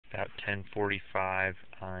about 10:45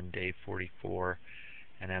 on day 44,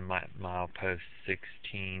 and I'm at milepost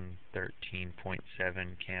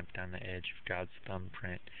 1613.7, camped on the edge of God's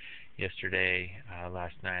thumbprint. Yesterday,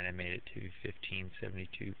 last night, I made it to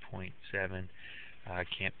 1572.7,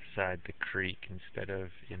 camped beside the creek instead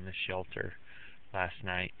of in the shelter last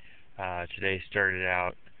night. Today started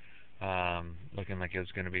out looking like it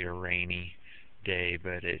was going to be a rainy day,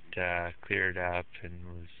 but it cleared up and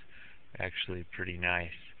was actually pretty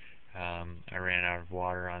nice. I ran out of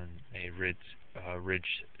water on a ridge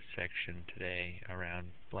section today around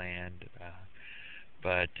Bland,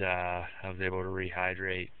 but I was able to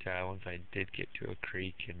rehydrate once I did get to a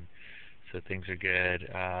creek, and so things are good.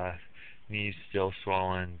 Knees still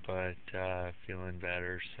swollen, but feeling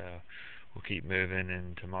better, so we'll keep moving,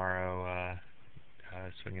 and tomorrow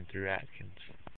swinging through Atkins.